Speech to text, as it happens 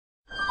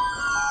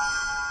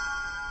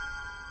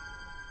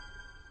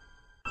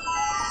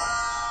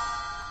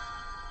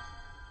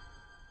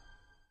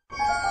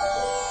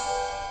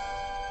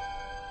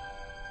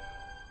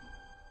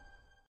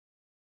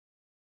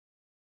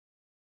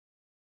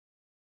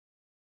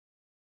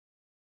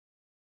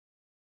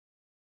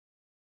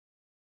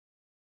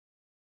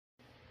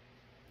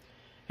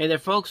Hey there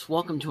folks,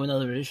 welcome to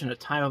another edition of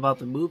Time About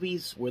the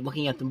Movies. We're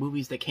looking at the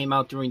movies that came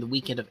out during the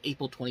weekend of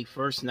April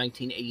 21st,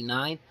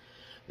 1989.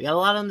 We got a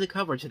lot of them to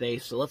cover today,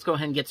 so let's go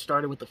ahead and get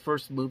started with the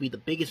first movie, the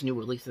biggest new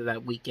release of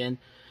that weekend,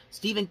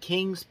 Stephen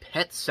King's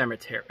Pet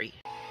Sematary.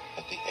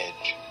 At the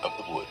edge of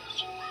the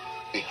woods,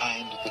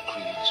 behind the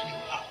Creed's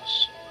new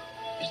house,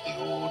 is the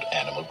old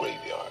animal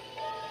graveyard,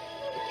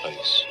 the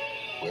place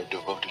where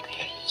devoted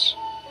pets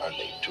are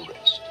laid to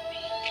rest.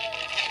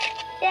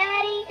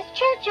 Daddy, is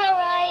church all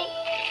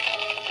right?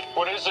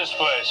 What is this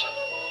place?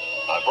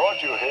 I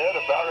brought you here to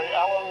bury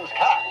Alan's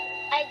cat.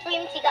 I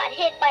dreamed he got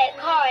hit by a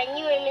car and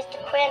you and Mr.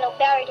 Crandall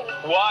buried him.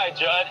 Why,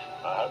 Judd?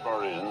 I have my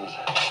reasons.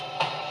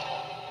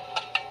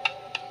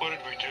 What did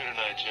we do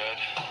tonight, Judd?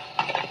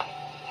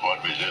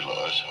 What we did,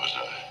 Lois, was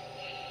a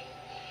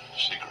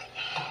secret.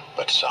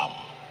 But some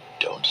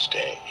don't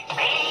stay.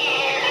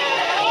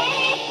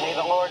 May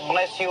the Lord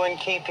bless you and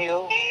keep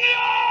you.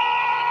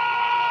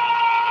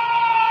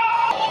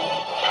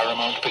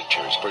 Paramount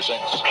Pictures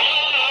presents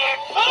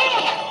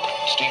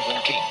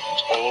Stephen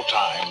King's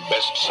all-time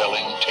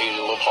best-selling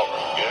tale of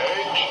horror.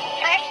 Gage?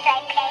 First I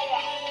play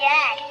with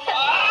Dad.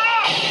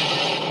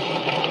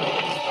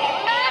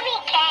 Mommy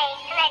came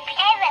and I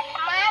play with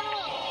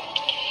Mommy.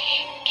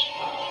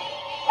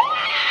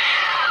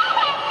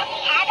 We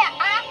had an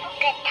awful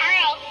good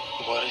time.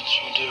 What did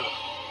you do?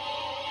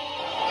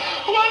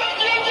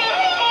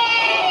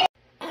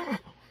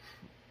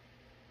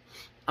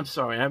 I'm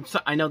sorry,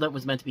 I know that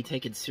was meant to be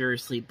taken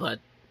seriously, but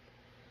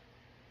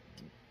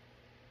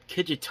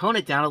could you tone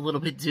it down a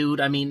little bit,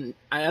 dude? I mean,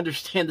 I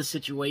understand the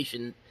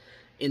situation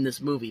in this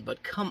movie,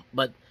 but come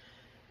on,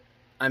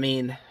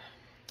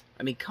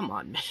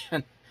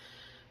 man.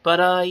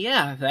 But,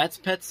 yeah, that's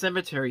Pet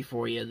Sematary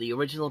for you. The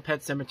original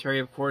Pet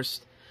Sematary, of course,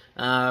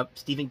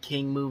 Stephen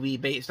King movie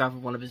based off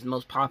of one of his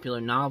most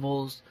popular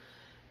novels.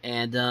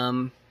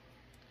 And,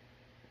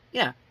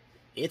 yeah,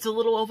 it's a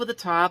little over the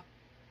top.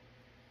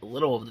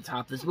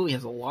 This movie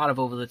has a lot of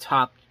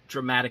over-the-top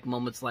dramatic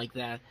moments like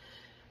that.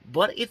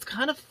 But it's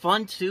kind of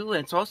fun, too,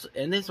 and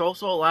there's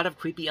also a lot of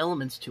creepy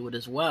elements to it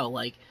as well.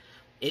 Like,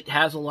 it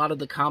has a lot of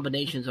the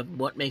combinations of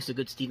what makes a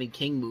good Stephen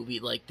King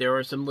movie. Like, there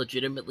are some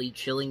legitimately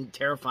chilling,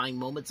 terrifying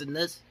moments in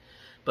this,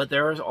 but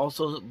there are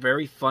also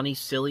very funny,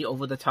 silly,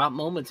 over-the-top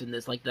moments in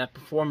this, like that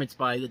performance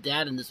by the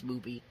dad in this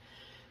movie.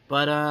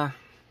 But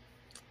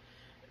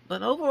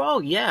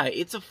overall, yeah,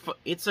 it's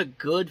a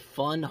good,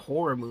 fun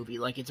horror movie.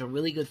 Like, it's a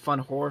really good, fun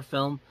horror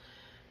film.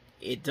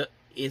 It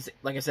is,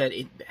 like I said,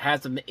 it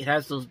has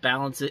those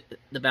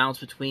the balance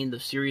between the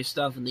serious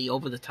stuff and the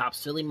over the top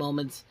silly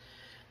moments.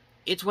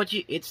 It's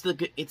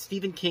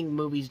Stephen King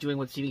movies doing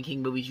what Stephen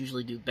King movies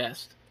usually do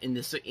best in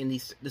this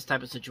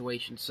type of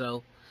situation.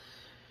 So,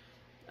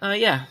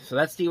 yeah, so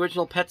that's the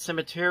original Pet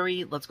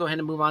Sematary. Let's go ahead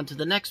and move on to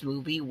the next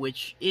movie,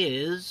 which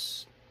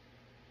is,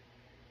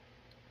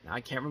 now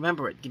I can't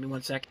remember it. Give me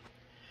 1 second.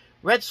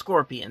 Red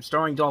Scorpion,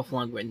 starring Dolph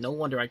Lundgren. No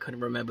wonder I couldn't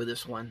remember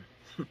this one.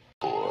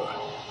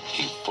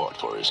 He fought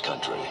for his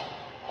country.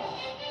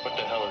 What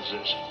the hell is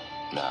this?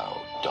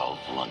 Now,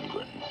 Dolph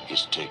Lundgren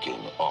is taking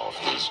off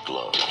his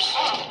gloves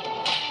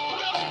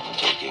and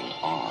taking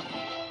on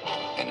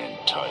an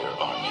entire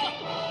army.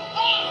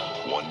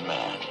 One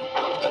man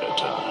at a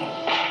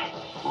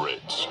time.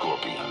 Red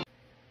Scorpion.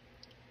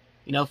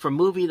 You know, for a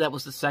movie that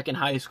was the second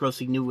highest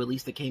grossing new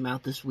release that came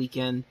out this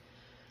weekend,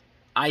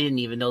 I didn't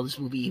even know this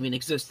movie even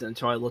existed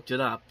until I looked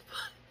it up.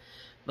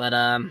 But,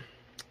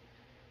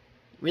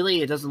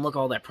 really, it doesn't look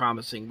all that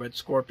promising. Red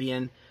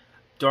Scorpion,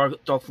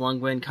 Dolph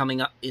Lundgren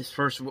coming up,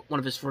 one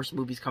of his first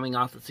movies coming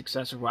off the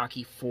success of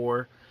Rocky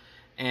IV.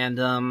 And,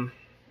 I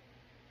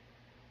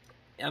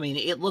mean,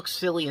 it looks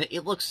silly.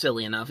 It looks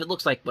silly enough. It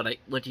looks like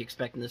what you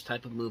expect in this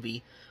type of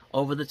movie.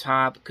 Over the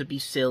top, could be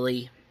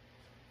silly.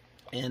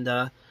 And,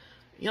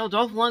 you know,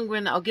 Dolph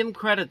Lundgren, I'll give him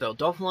credit, though.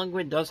 Dolph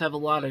Lundgren does have a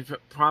lot of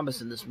promise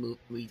in this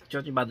movie,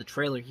 judging by the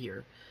trailer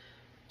here.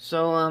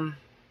 So, I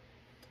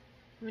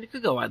mean, it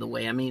could go either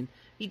way. I mean,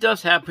 he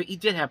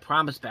did have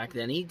promise back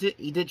then. He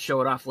did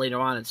show it off later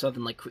on in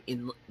something like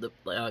in the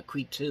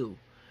Creed 2,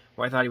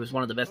 where I thought he was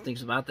one of the best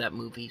things about that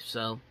movie.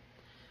 So,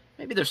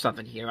 maybe there's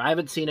something here. I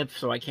haven't seen it,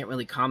 so I can't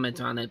really comment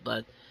on it,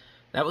 but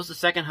that was the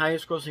second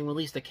highest grossing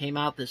release that came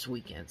out this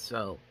weekend.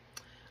 So,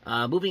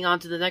 moving on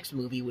to the next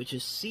movie, which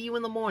is See You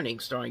in the Morning,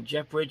 starring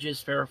Jeff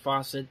Bridges, Farrah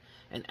Fawcett,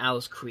 and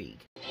Alice Krige.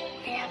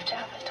 We have to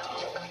have a talk.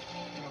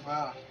 What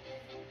about?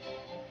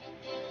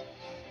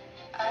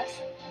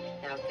 Us?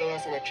 Now,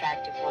 there's an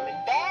attractive woman.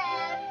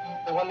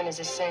 Bad! The woman is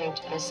a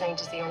saint, and a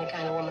saint is the only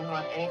kind of woman who'll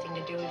have anything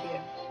to do with you.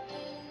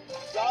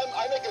 Yeah,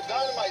 I make a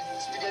dynamite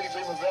spaghetti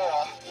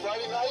primavera.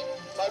 Friday night,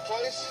 my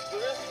place,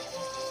 dinner.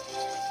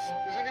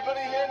 Does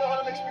anybody here know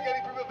how to make spaghetti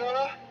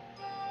primavera?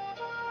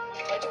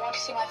 Why'd you want to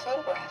see my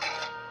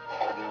photograph?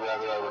 Would you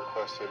rather I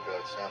requested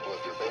a sample of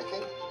your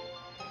baking?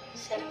 You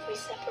said if we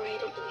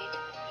separated, we'd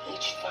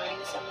each find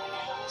someone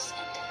else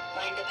and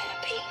wind up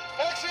happy.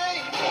 Taxi!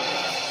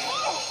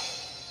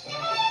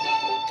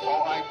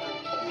 All I bring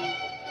to you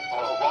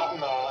are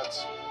rotten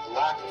odds,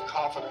 lack of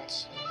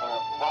confidence,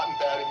 rotten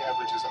batting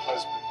average as a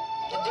husband,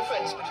 The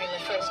difference between the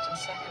first and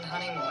second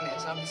honeymoon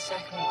is on the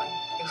second one,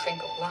 you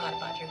think a lot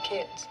about your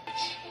kids.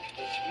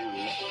 You,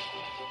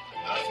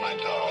 not my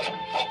doll.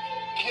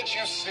 Can't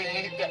you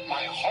see that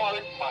my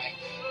heart, my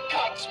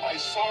guts, my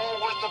soul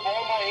worth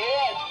above my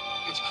head?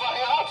 It's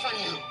crying out for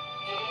you.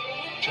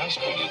 Just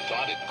when you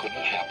thought it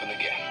couldn't happen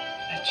again.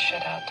 Let's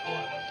shut out the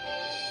world.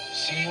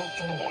 See you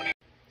in the morning.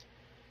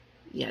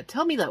 Yeah,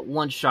 tell me that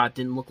one shot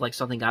didn't look like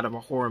something out of a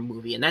horror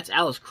movie. And that's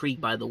Alice Krige,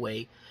 by the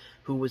way,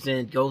 who was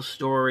in Ghost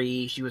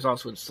Story. She was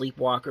also in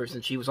Sleepwalkers,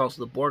 and she was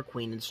also the Borg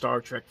Queen in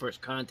Star Trek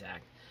First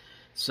Contact.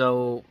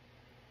 So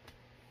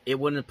it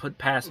wouldn't have put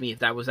past me if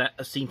that was a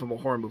scene from a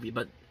horror movie.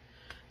 But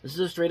this is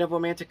a straight-up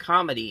romantic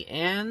comedy,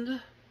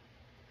 and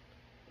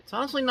it's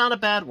honestly not a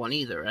bad one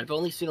either. I've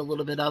only seen a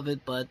little bit of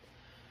it, but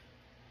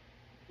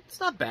it's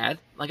not bad.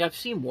 Like, I've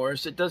seen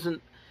worse. It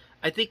doesn't...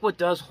 I think what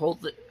does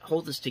hold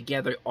this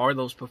together are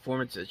those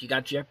performances. You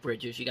got Jeff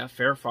Bridges, you got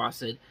Farrah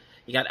Fawcett,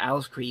 you got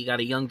Alice Krige, you got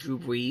a young Drew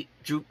Brees.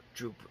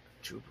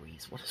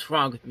 What is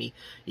wrong with me?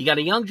 You got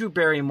a young Drew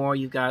Barrymore,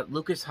 you got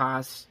Lucas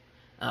Haas,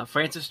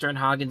 Francis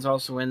Sternhagen's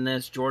also in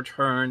this, George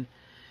Hearn,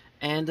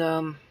 and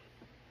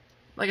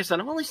like I said,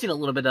 I've only seen a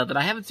little bit of it.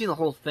 I haven't seen the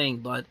whole thing,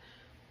 but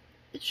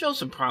it shows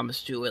some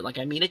promise to it. Like,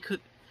 I mean, it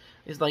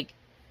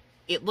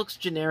looks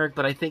generic,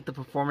 but I think the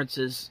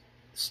performances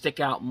stick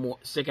out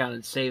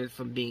and save it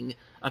from being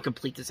a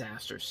complete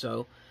disaster.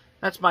 So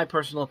that's my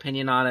personal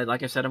opinion on it.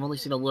 Like I said, I've only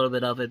seen a little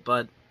bit of it,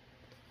 but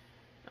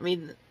I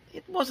mean,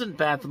 it wasn't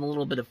bad from the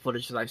little bit of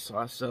footage that I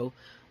saw. So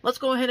let's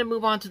go ahead and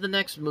move on to the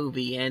next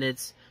movie, and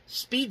it's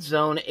Speed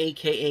Zone,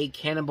 aka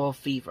Cannonball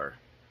Fever.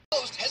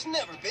 Most has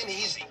never been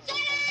easy.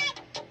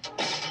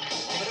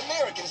 But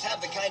Americans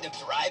have the kind of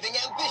driving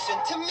ambition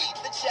to meet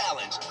the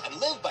challenge and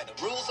live by the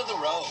rules of the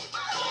road.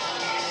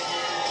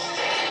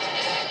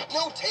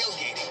 No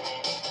tailgating.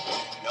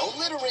 No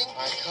littering.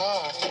 My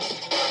car.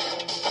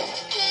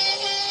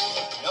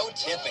 No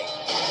tipping.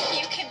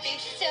 You can be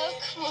so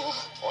cool.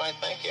 Why,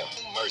 thank you.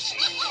 Mercy.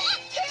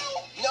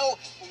 No,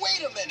 wait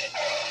a minute.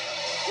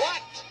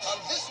 What? On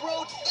this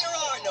road, there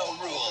are no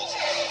rules.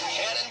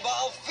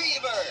 Cannonball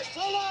Fever.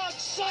 So long,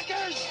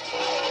 suckers!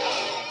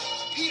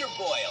 Peter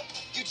Boyle,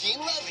 Eugene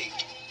Levy,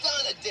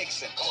 Donna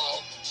Dixon.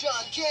 Hello.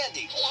 John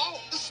Candy. Hello.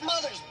 The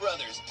Smothers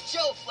Brothers,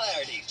 Joe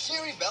Flaherty,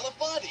 Sherry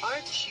Belafonte.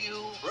 Aren't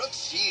you? Brooke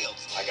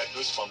Shields. I got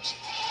goosebumps.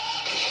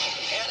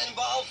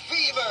 Cannonball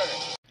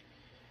Fever.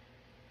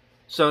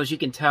 So as you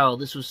can tell,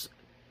 this is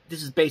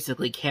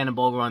basically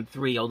Cannonball Run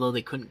 3, although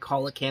they couldn't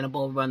call it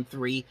Cannonball Run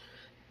 3.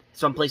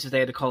 Some places they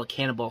had to call it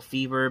Cannonball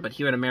Fever, but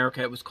here in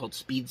America it was called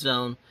Speed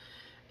Zone.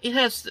 It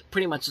has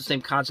pretty much the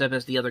same concept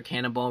as the other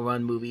Cannonball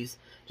Run movies.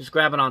 Just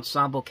grab an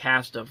ensemble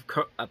cast of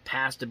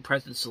past and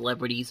present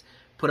celebrities,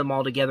 put them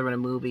all together in a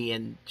movie,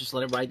 and just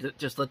let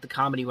the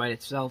comedy write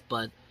itself.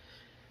 But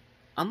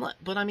I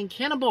mean,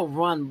 Cannonball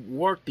Run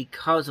worked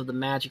because of the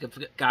magic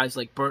of guys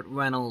like Burt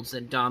Reynolds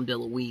and Dom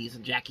DeLuise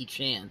and Jackie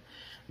Chan.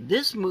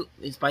 This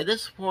is by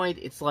this point,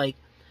 it's like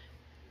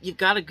you've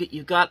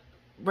got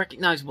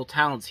recognizable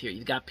talents here.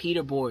 You've got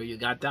Peter Boyle,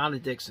 you've got Donna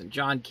Dixon,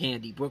 John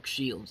Candy, Brooke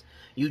Shields,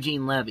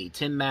 Eugene Levy,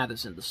 Tim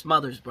Matheson, the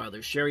Smothers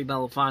Brothers, Sherry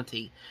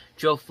Belafonte,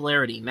 Joe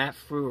Flaherty, Matt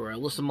Frewer,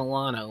 Alyssa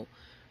Milano,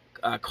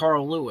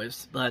 Carl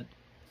Lewis, but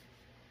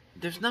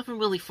there's nothing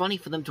really funny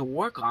for them to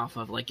work off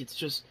of. Like, it's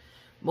just,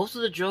 most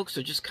of the jokes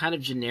are just kind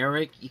of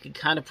generic. You can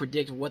kind of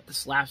predict what the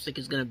slapstick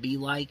is going to be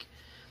like,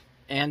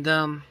 and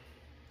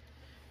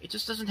it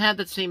just doesn't have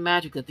that same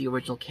magic that the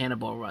original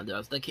Cannonball Run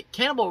does. The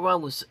Cannonball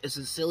Run is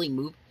a silly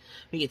movie.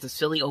 I mean, it's a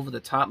silly,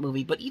 over-the-top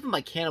movie, but even by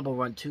Cannonball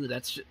Run 2,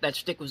 that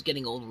shtick was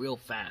getting old real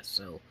fast.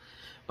 So,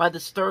 by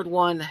this third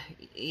one,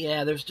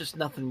 yeah, there's just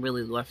nothing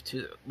really left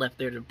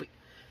there to be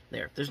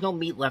there. There's no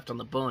meat left on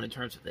the bone in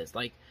terms of this.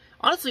 Like,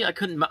 honestly, I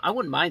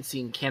wouldn't mind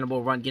seeing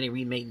Cannonball Run getting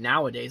remade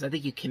nowadays. I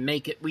think you can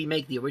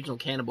remake the original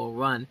Cannonball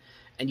Run,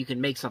 and you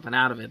can make something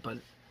out of it. But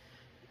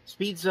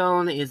Speed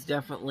Zone is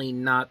definitely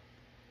not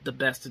the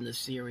best in this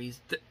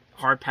series.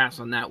 Hard pass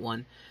on that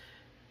one.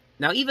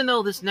 Now, even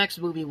though this next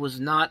movie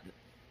was not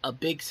a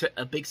big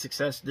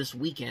success this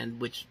weekend,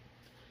 which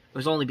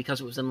was only because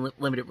it was in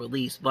limited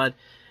release, but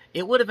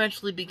it would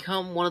eventually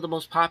become one of the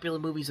most popular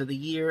movies of the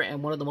year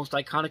and one of the most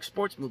iconic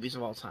sports movies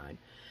of all time.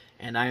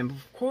 And I am,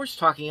 of course,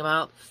 talking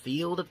about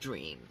Field of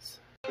Dreams.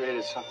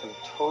 Created something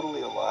totally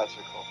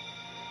illogical.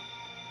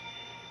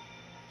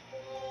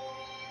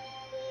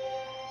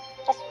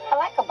 That's what I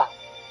like about it.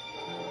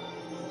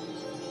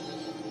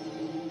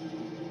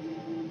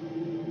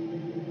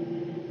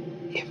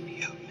 If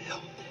you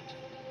build it,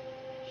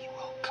 he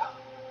will come.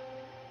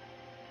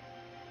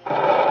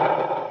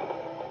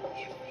 If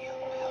you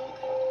build it,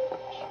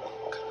 he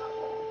will come.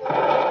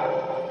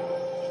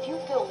 If you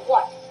build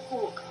what, who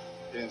will come?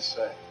 You didn't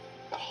say.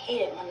 I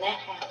hate it when that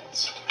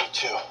happens. Me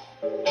too.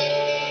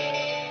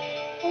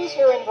 Who's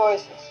hearing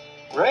voices?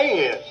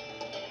 Ray is.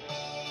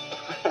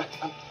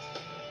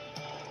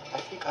 I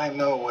think I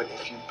know what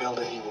 "if you build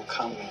it, he will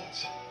come"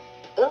 means.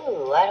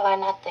 Ooh, why do I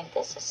not think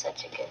this is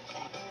such a good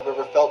thing? I've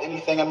never felt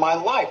anything in my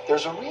life.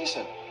 There's a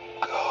reason.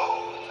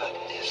 Go the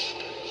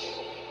distance.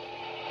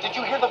 Did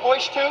you hear the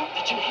voice, too?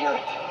 Did you hear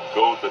it?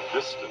 Go the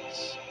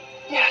distance.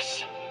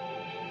 Yes.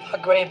 Our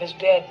Graham is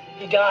dead.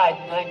 He died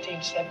in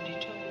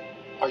 1972.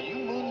 Are you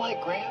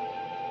Moonlight Graham?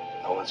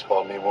 No one's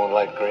called me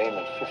Moonlight Graham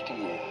in 50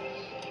 years.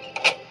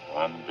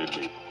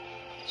 Unbelievable.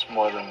 It's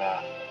more than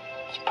that.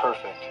 It's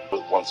perfect.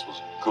 It once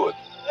was good.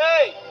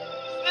 Hey,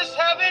 is this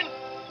heaven?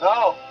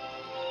 No.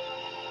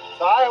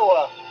 It's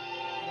Iowa.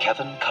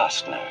 Kevin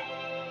Costner,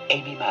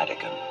 Amy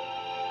Madigan,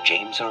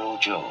 James Earl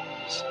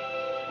Jones,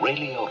 Ray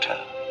Liotta,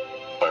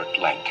 Burt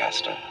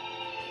Lancaster.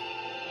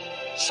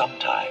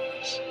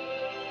 Sometimes,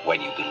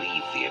 when you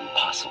believe the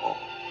impossible,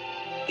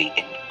 the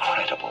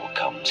incredible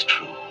comes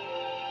true.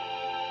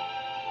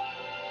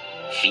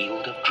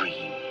 Field of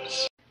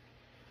Dreams.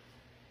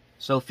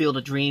 So Field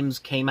of Dreams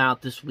came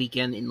out this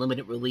weekend in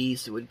limited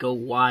release. It would go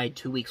wide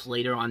 2 weeks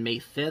later on May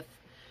 5th.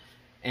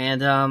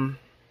 And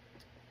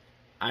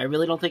I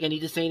really don't think I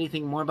need to say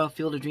anything more about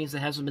Field of Dreams that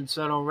hasn't been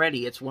said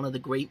already. It's one of the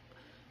great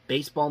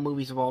baseball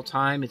movies of all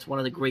time. It's one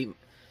of the great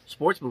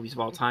sports movies of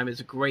all time.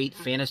 It's a great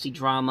fantasy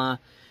drama.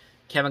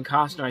 Kevin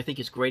Costner, I think,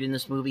 is great in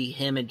this movie.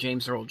 Him and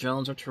James Earl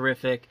Jones are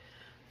terrific.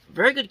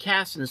 Very good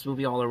cast in this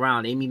movie all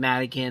around. Amy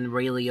Madigan,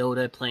 Ray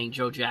Liotta playing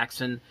Joe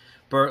Jackson,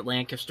 Burt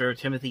Lancaster,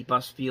 Timothy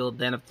Busfield,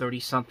 then of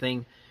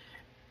 30-something.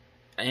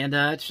 And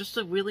it's just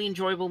a really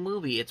enjoyable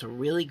movie. It's a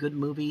really good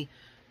movie.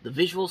 The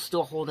visuals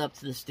still hold up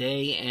to this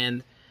day.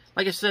 And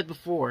like I said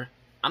before,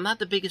 I'm not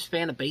the biggest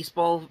fan of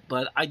baseball,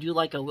 but I do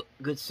like a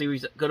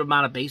good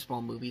amount of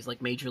baseball movies,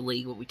 like Major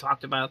League, what we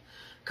talked about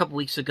a couple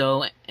weeks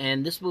ago,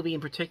 and this movie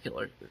in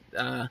particular.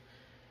 Yeah,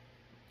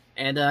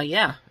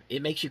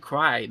 it makes you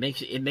cry.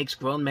 It makes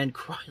grown men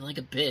cry like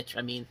a bitch.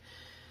 I mean,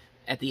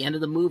 at the end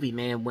of the movie,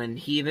 man, when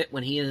he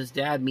and his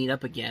dad meet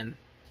up again,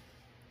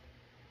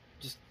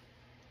 just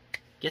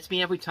gets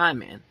me every time,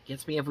 man.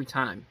 Gets me every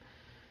time.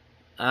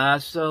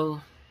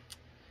 So,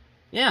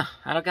 yeah,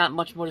 I don't got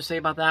much more to say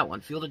about that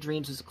one. Field of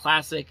Dreams is a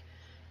classic.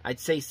 I'd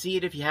say see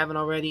it if you haven't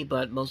already,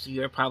 but most of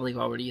you are probably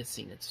already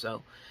seen it.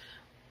 So,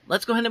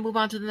 let's go ahead and move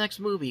on to the next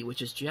movie,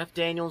 which is Jeff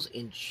Daniels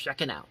in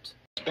Checkin' Out.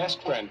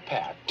 Best friend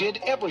Pat did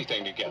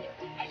everything together.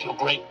 I feel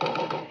great.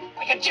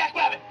 Like a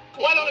jackrabbit.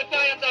 Why don't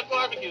Italians have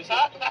barbecues,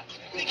 huh?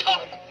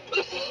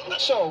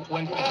 So,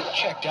 when Pat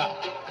checked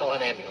out... Call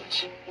an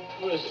ambulance.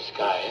 Who is this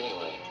guy,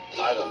 anyway?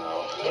 I don't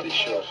know, but he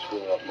sure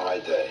screwed up my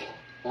day.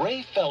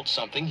 Ray felt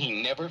something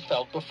he never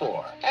felt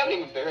before. Haven't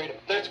even buried him.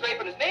 They're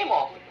scraping his name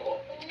off the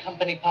door. It's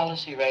company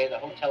policy, Ray. The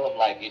Hotel of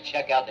Life. You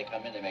check out, they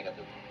come in, they make up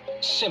the room.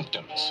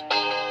 Symptoms.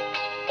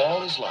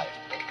 All his life.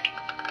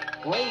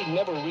 Ray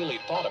never really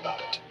thought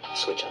about it.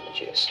 Switch on the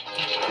juice.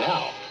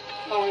 Now...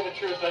 Tell me the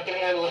truth, I can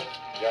handle it.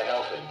 You're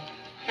healthy.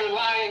 You're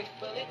lying.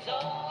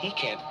 He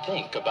can't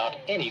think about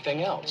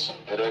anything else.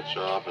 Headaches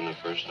are often the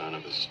first sign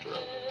of a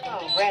stroke.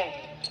 Oh, Ray,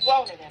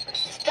 won't it ever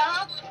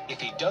stop?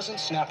 If he doesn't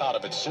snap out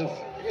of it soon,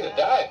 You're gonna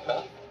die,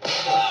 huh?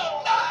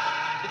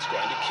 it's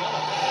going to kill him.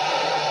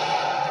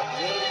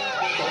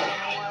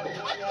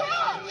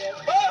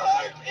 My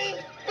heart is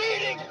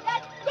beating.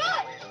 That's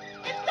good.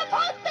 It's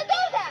supposed to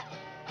do that.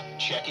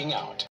 Checking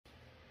Out.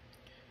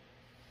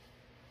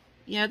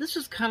 Yeah, this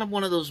is kind of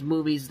one of those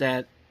movies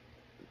that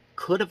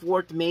could have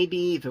worked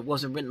maybe if it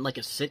wasn't written like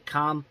a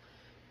sitcom,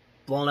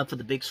 blown up for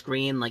the big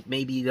screen. Like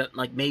maybe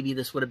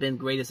this would have been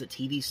great as a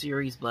TV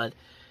series, but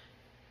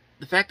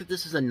the fact that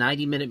this is a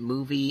 90-minute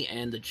movie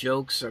and the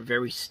jokes are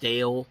very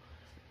stale,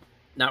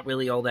 not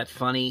really all that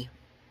funny.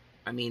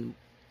 I mean,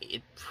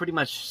 it pretty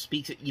much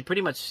speaks. You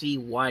pretty much see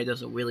why it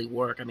doesn't really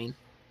work. I mean,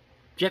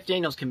 Jeff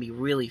Daniels can be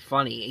really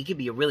funny. He can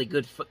be a really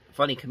good,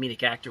 funny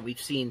comedic actor. We've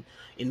seen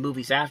in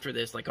movies after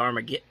this, like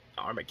Armageddon,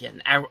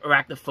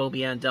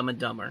 Arachnophobia, and Dumb and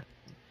Dumber.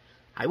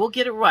 I will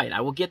get it right.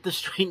 I will get this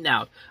straightened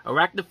out.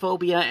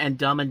 Arachnophobia and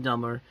Dumb and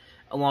Dumber,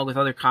 along with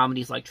other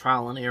comedies like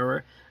Trial and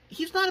Error.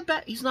 He's not a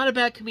bad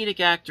comedic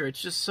actor.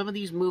 It's just some of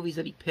these movies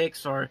that he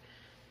picks are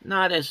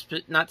not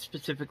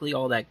specifically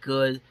all that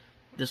good.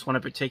 This one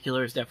in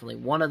particular is definitely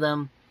one of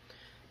them.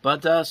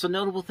 But some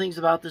notable things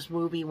about this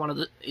movie.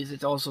 Is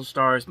it also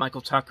stars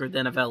Michael Tucker,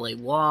 then of L.A.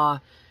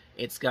 Law.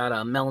 It's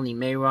got Melanie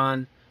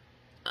Mayron.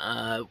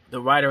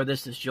 The writer of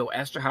this is Joe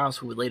Esterhaus,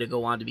 who would later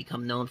go on to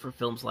become known for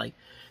films like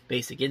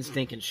Basic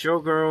Instinct and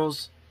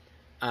Showgirls.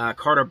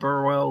 Carter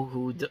Burwell,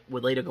 who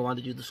would later go on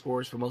to do the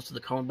scores for most of the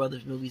Coen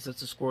Brothers movies.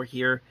 That's the score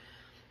here.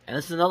 And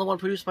this is another one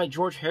produced by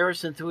George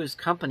Harrison through his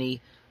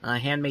company,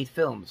 Handmade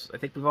Films. I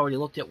think we've already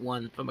looked at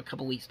one from a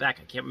couple weeks back.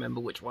 I can't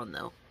remember which one,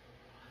 though.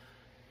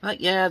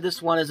 But yeah,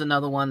 this one is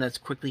another one that's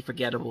quickly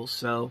forgettable.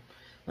 So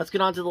let's get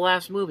on to the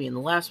last movie. And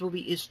the last movie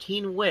is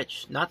Teen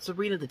Witch. Not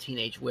Sabrina the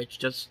Teenage Witch,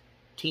 just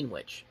Teen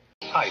Witch.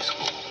 High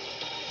school.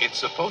 It's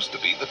supposed to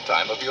be the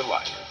time of your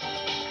life.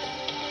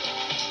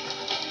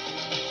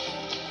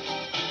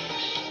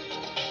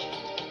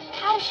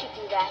 How does she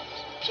do that,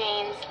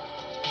 James?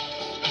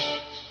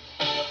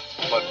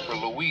 But for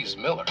Louise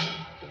Miller,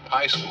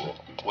 high school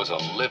was a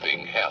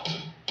living hell.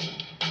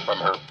 From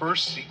her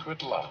first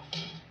secret love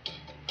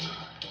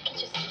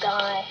Just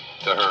die.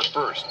 to her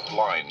first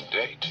blind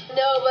date.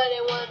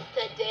 Nobody wants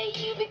to date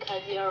you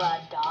because you're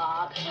a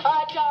dog.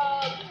 A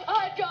dog!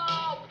 A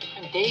dog!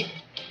 I'm David.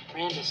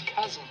 Miranda's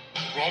cousin.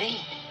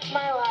 Ready?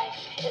 My life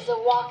is a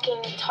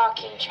walking,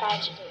 talking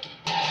tragedy.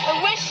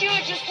 I wish you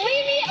would just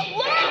leave me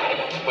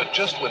alone! But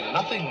just when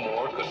nothing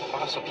more could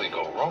possibly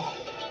go wrong.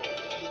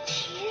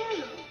 It's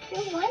you.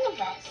 You're one of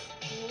us.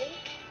 Me?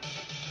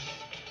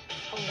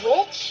 A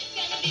witch?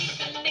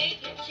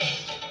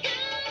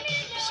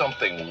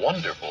 Something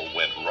wonderful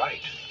went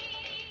right.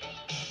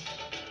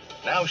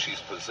 Now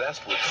she's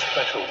possessed with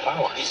special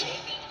powers.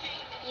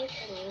 You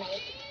can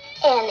make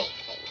anything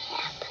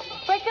happen.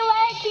 Break a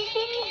leg,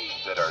 Kiki.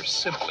 That are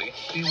simply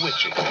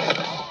bewitching.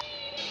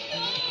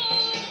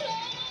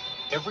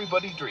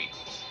 Everybody dreams,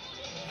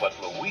 but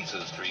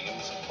Louisa's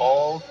dreams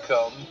all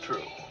come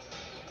true.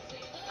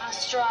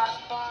 Astra,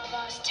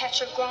 Barbas,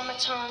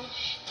 Tetragrammaton,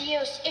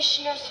 Dios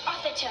Ischinos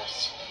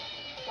Arthetos.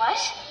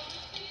 What?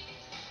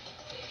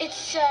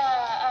 It's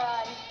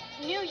a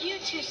new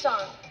U2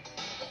 song.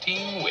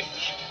 Teen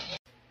Witch.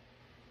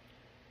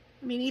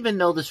 I mean, even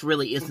though this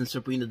really isn't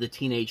Sabrina the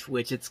Teenage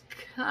Witch, it's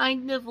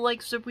kind of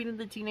like Sabrina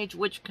the Teenage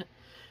Witch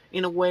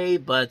in a way,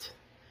 but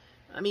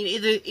I mean,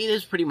 it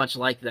is pretty much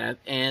like that.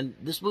 And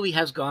this movie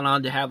has gone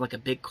on to have like a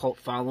big cult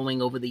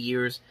following over the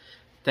years,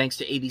 thanks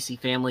to ABC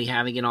Family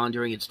having it on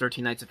during its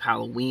 13 Nights of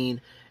Halloween.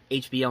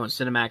 HBO and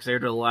Cinemax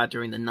aired it a lot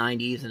during the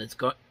 90s, and it's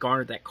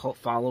garnered that cult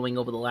following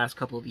over the last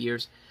couple of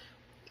years.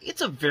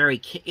 It's a very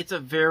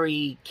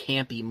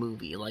campy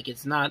movie. Like,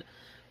 it's not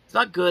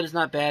good, it's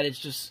not bad,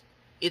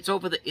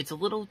 it's a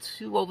little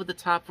too over the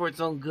top for its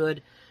own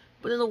good,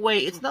 but in a way,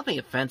 it's nothing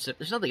offensive.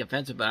 There's nothing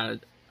offensive about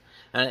it.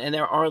 And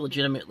there are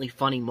legitimately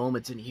funny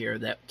moments in here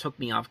that took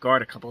me off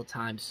guard a couple of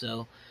times,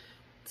 so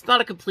it's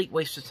not a complete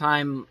waste of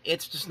time.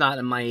 It's just not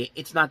a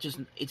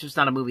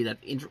movie that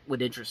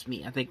would interest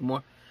me. I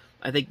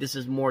think this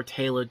is more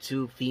tailored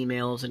to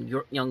females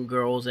and young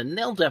girls, and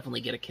they'll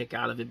definitely get a kick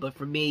out of it, but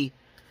for me,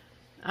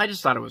 I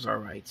just thought it was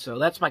alright. So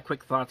that's my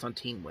quick thoughts on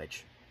Teen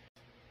Witch.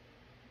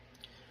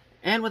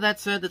 And with that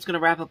said, that's going to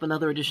wrap up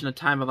another edition of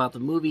Time About the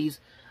Movies.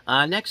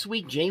 Next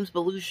week, James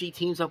Belushi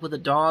teams up with a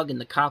dog in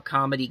the cop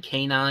comedy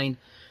K-9.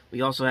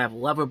 We also have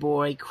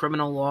Loverboy,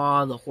 Criminal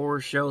Law, The Horror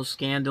Show,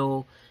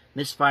 Scandal,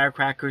 Miss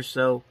Firecracker.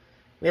 So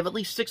we have at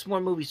least 6 more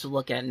movies to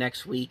look at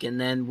next week,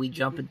 and then we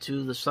jump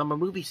into the summer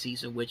movie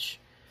season, which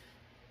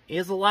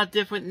is a lot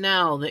different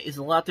now. That is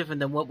a lot different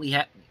than what we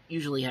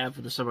usually have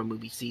for the summer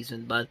movie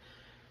season. But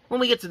when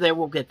we get to there,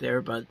 we'll get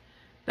there. But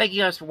thank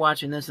you guys for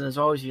watching this, and as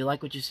always, if you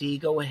like what you see,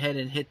 go ahead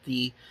and hit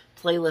the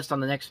playlist on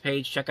the next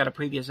page, check out a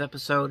previous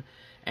episode,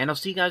 and I'll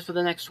see you guys for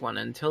the next one.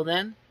 Until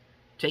then,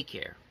 take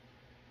care.